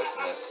be some twist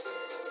in this.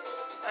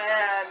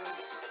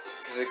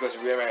 Because it goes,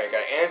 remember, I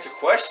gotta answer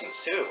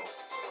questions too.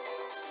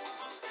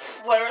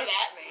 Whatever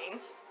that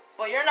means.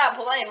 Well, you're not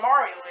playing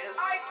Mario, is?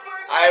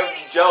 I'm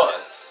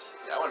jealous.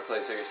 Yeah, I want to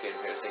play figure skating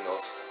pair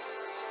singles.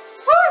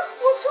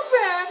 Well, too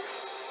bad.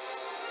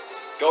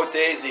 Go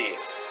Daisy.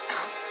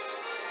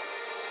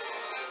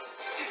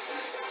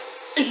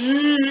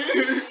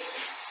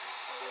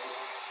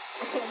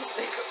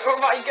 Or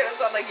am I gonna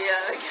sound like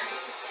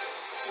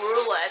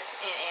roulette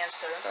and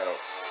answer? I don't know.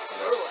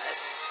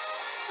 Roulette.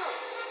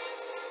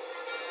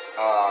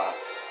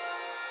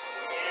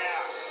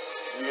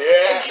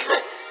 Yeah.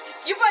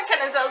 Cupid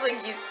kind of sounds like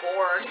he's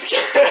bored.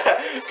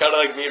 Kind of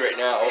like me right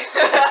now.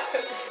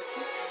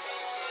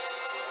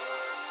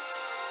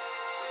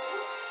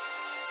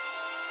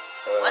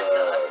 What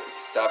the?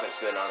 Stop and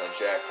spin on the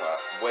jackpot.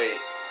 Wait.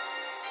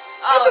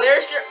 Oh,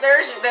 there's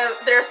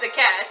the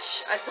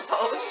catch, I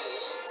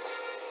suppose.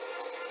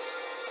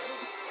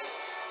 What is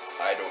this?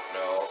 I don't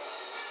know.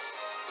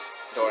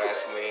 Don't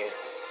ask me.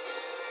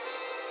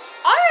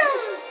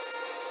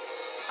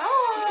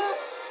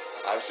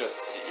 I'm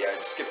just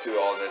skip through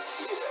all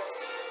this.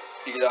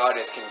 The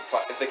audience can,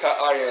 if the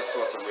audience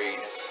wants to read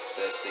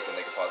this, they can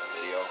pause the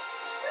video.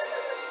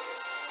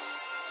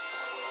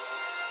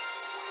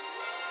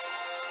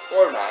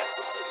 Or not,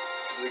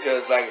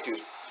 because Magnitude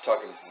is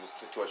talking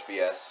too much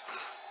BS.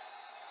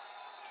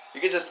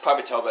 You can just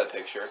probably tell by the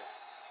picture.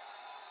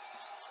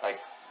 I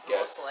guess.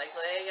 Most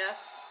likely, I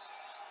guess.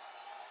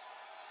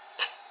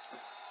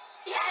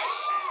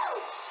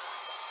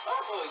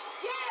 Oh,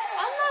 yeah!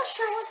 I'm not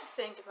sure what to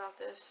think about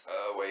this.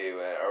 Wait,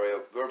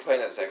 we're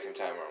playing at the exact same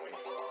time, aren't we?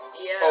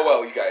 Yeah. Oh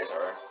well, you guys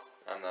are.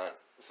 I'm not.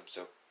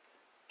 So,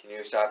 can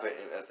you stop it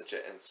at the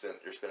chat and spin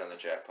on the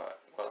jackpot?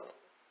 Well,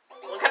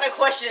 What kind of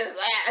question is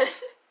that?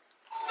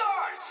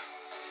 Start!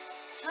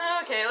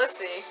 Okay, let's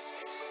see.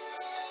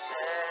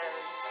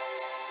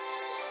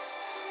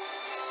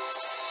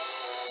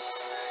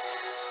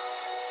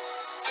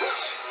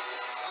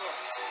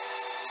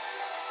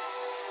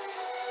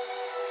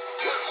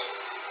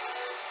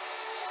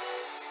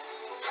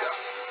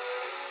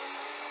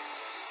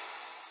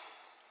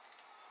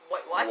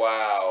 Wait, what?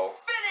 wow.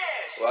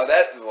 Finish! Well,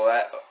 that.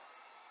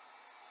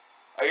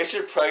 I guess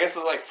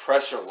it's like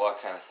press your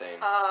luck kind of thing.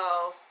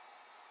 Oh.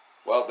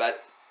 Well,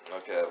 that.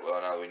 Okay.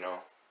 Well, now we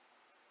know.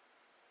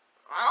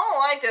 I don't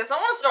like this. I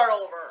want to start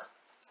over.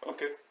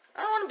 Okay.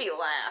 I don't want to be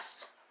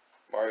last.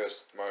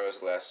 Mario's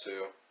last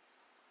two.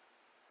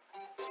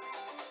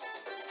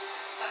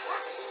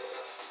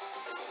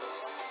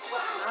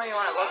 I don't even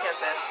want to look at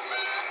this.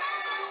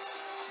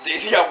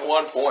 Daisy got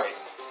 1 point.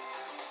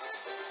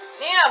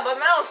 Yeah, but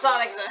Metal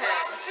Sonic's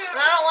ahead. And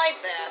I don't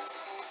like that.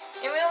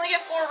 And we only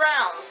get 4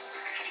 rounds.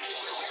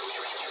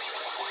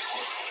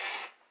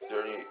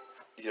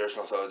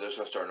 There's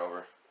no starting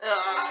over. Ugh.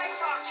 Ice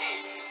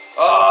hockey!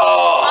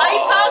 Oh!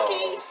 Ice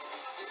hockey?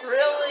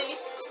 Really?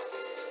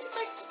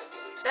 Like,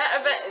 that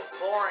event is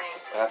boring.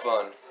 Have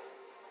fun.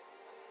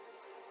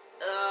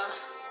 Ugh.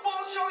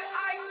 Bolshoi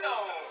Ice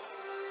Dome!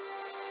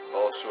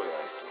 I'll show you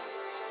ice.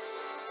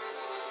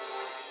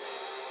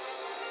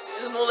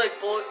 It's more like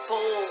bull.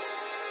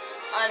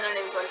 I'm not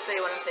even going to say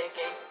what I'm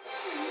thinking.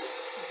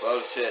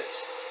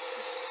 Bullshit.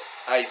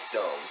 Ice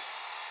dome.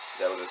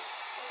 That was it.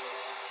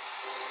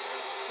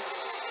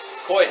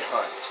 Coin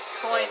hunt.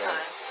 Coin Yeah,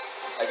 hunt.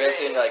 I guess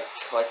you Right. like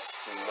collect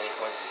as many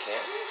coins as you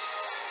can.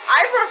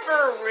 I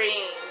prefer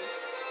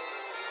rings.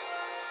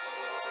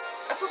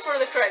 I prefer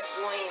the correct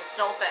rings.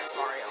 No offense,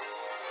 Mario.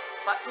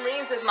 But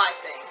rings is my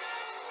thing.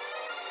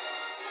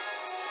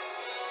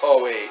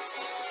 Oh wait,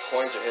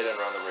 coins are hidden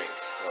around the ring.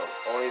 No,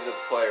 only the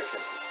player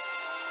can.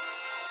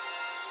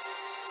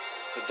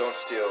 So don't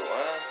steal.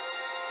 What?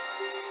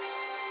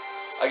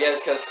 I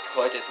guess because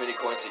collect as many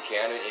coins as you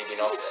can, and you can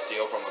also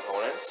steal from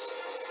opponents.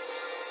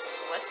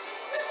 What?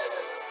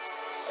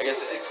 I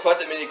guess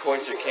collect as many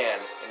coins as you can,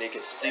 and you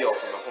can steal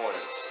from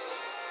opponents.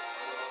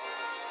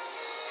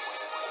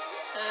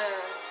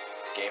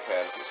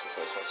 Gamepad is useful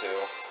for this one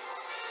too.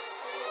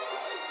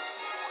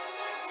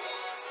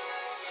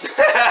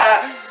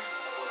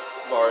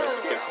 Mario's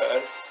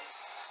gamepad.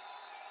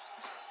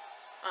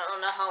 I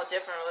don't know how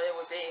different it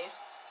would be.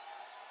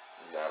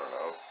 I don't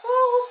know.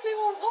 Well, we'll see.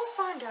 We'll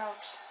find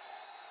out.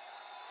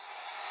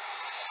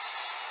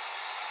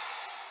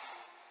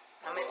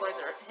 How many coins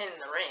are hidden in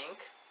the ring?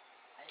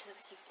 I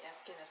just keep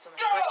asking us so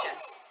many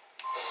questions.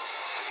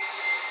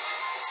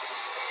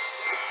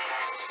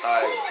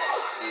 I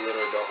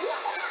literally don't.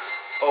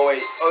 Oh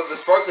wait. Oh, the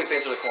sparkly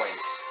things are the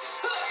coins.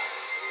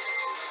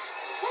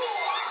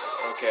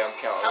 Okay, I'm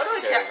counting. How do I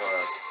okay, count? hold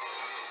on.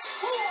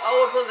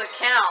 Oh, it was a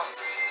count.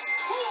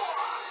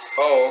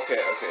 Oh, okay.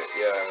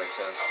 Yeah, that makes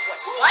sense. Wait,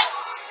 what?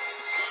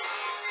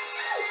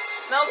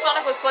 Metal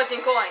Sonic was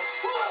collecting coins.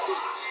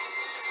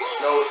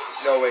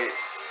 No, wait.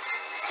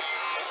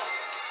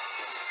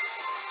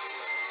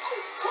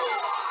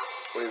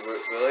 Wait,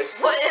 really?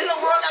 What in the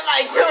world am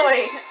I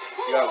doing?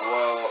 Yeah,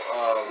 well,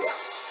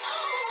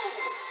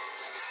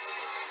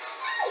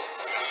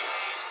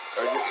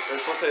 you're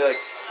supposed to like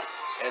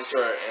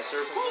enter an answer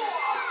or something?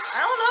 I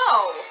don't know.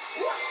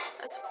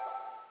 I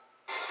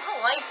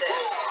don't like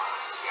this.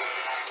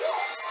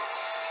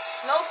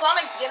 Metal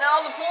Sonic's getting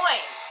all the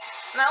points.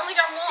 And I only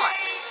got 1.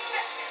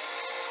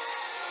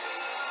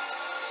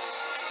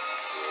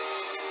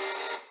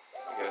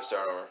 You gotta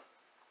start over.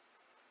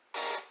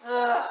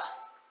 Ugh.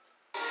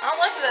 I don't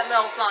like that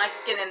Metal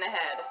Sonic's getting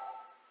ahead.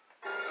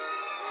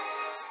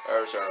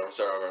 Alright,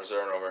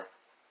 starting over.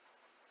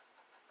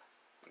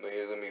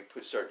 Let me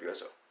start you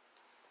guys up.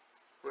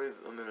 Wait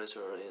a minute, it's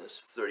already, it's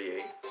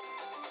 38.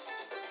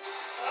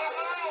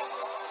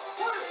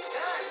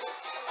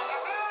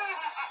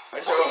 I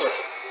start over.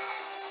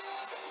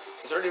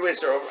 Is there any way to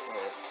start over? No.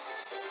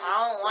 I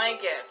don't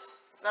like it.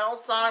 Metal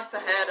Sonic's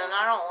ahead and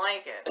I don't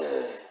like it.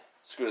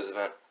 Screw this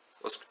event.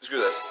 Screw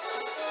this.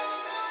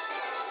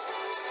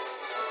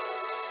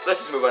 Let's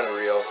just move on to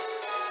Rio.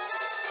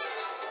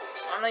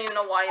 I don't even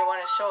know why you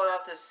want to show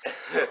off this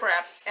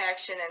crap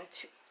action and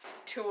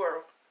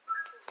tour.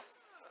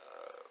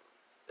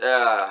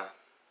 Yeah.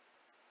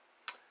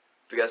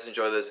 If you guys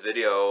enjoyed this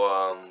video,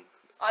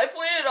 I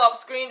played it off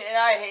screen and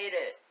I hate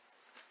it.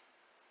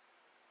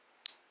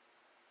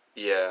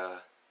 yeah.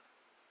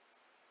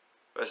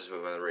 Let's just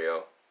move on to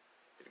Rio.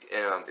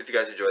 If you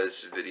guys enjoyed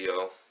this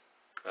video,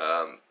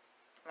 I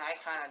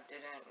kind of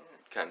didn't.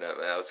 kind of,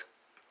 I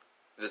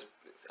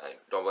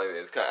don't blame me.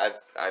 It's kind of,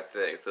 I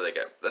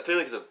feel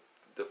like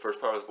the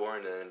first part was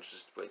boring, and then it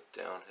just went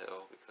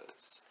downhill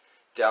because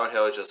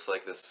downhill is just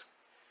like this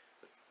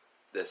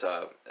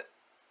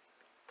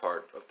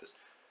part of this.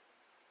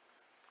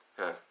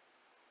 Huh.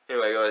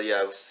 Anyway,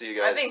 yeah, we'll see you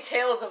guys. I think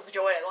Tails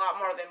enjoyed it a lot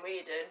more than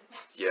we did.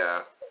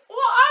 Yeah. Well,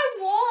 I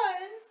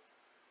won.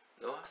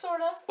 No,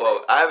 sorta.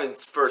 Well, I'm in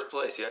first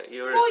place. Yeah,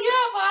 you already. Well,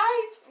 yeah, but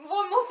I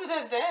won most of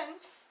the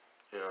events.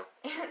 Yeah.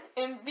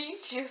 And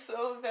beat you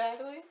so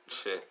badly.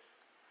 Shit.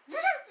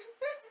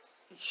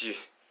 Gee.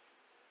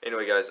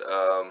 Anyway, guys,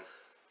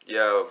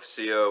 yeah,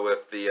 see you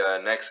with the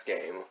next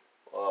game,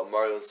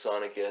 Mario and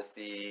Sonic at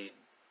the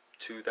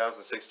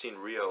 2016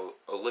 Rio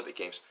Olympic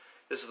Games.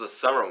 This is the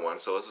summer one,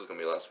 so this is gonna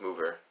be a lot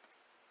smoother.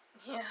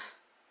 Yeah,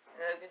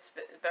 it's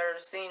better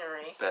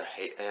scenery. But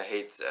I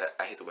hate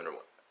the winter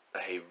one.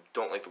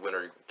 Don't like the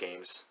winter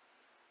games.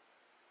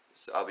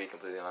 So I'll be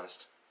completely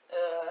honest.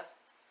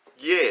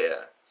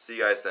 Yeah. See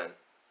you guys then.